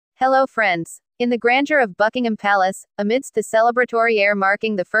Hello friends. In the grandeur of Buckingham Palace, amidst the celebratory air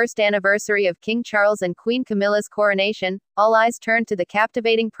marking the first anniversary of King Charles and Queen Camilla's coronation, all eyes turned to the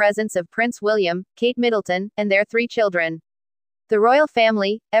captivating presence of Prince William, Kate Middleton, and their 3 children. The royal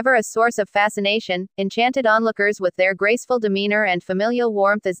family, ever a source of fascination, enchanted onlookers with their graceful demeanor and familial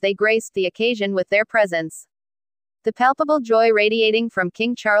warmth as they graced the occasion with their presence. The palpable joy radiating from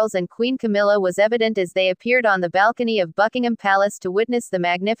King Charles and Queen Camilla was evident as they appeared on the balcony of Buckingham Palace to witness the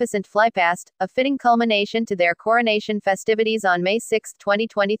magnificent flypast, a fitting culmination to their coronation festivities on May 6,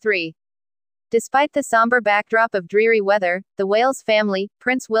 2023. Despite the somber backdrop of dreary weather, the Wales family,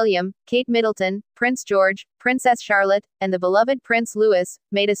 Prince William, Kate Middleton, Prince George, Princess Charlotte, and the beloved Prince Louis,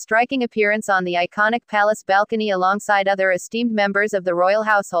 made a striking appearance on the iconic palace balcony alongside other esteemed members of the royal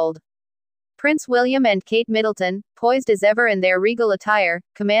household. Prince William and Kate Middleton, poised as ever in their regal attire,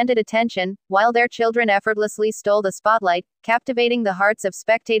 commanded attention, while their children effortlessly stole the spotlight, captivating the hearts of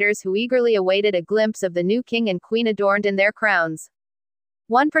spectators who eagerly awaited a glimpse of the new king and queen adorned in their crowns.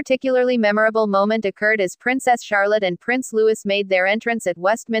 One particularly memorable moment occurred as Princess Charlotte and Prince Louis made their entrance at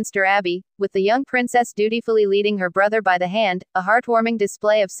Westminster Abbey, with the young princess dutifully leading her brother by the hand, a heartwarming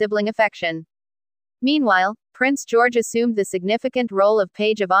display of sibling affection. Meanwhile, Prince George assumed the significant role of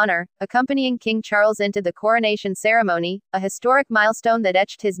page of honor, accompanying King Charles into the coronation ceremony, a historic milestone that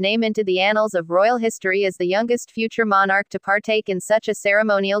etched his name into the annals of royal history as the youngest future monarch to partake in such a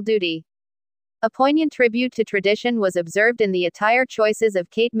ceremonial duty. A poignant tribute to tradition was observed in the attire choices of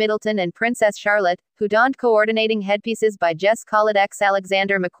Kate Middleton and Princess Charlotte, who donned coordinating headpieces by Jess Collett x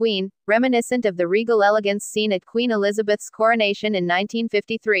Alexander McQueen, reminiscent of the regal elegance seen at Queen Elizabeth's coronation in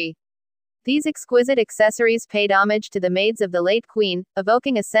 1953. These exquisite accessories paid homage to the maids of the late Queen,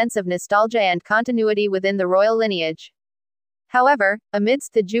 evoking a sense of nostalgia and continuity within the royal lineage. However,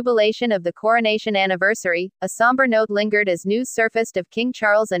 amidst the jubilation of the coronation anniversary, a somber note lingered as news surfaced of King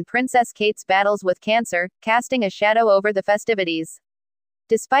Charles and Princess Kate's battles with cancer, casting a shadow over the festivities.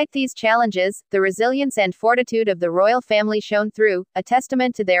 Despite these challenges, the resilience and fortitude of the royal family shone through, a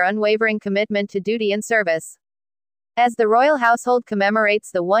testament to their unwavering commitment to duty and service. As the royal household commemorates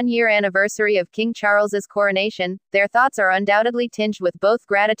the 1-year anniversary of King Charles's coronation, their thoughts are undoubtedly tinged with both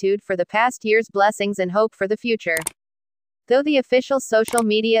gratitude for the past year's blessings and hope for the future. Though the official social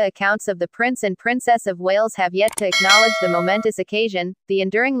media accounts of the Prince and Princess of Wales have yet to acknowledge the momentous occasion, the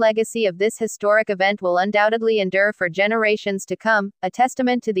enduring legacy of this historic event will undoubtedly endure for generations to come, a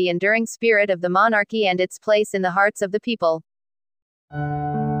testament to the enduring spirit of the monarchy and its place in the hearts of the people.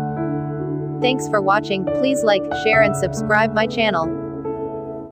 Thanks for watching. Please like, share and subscribe my channel.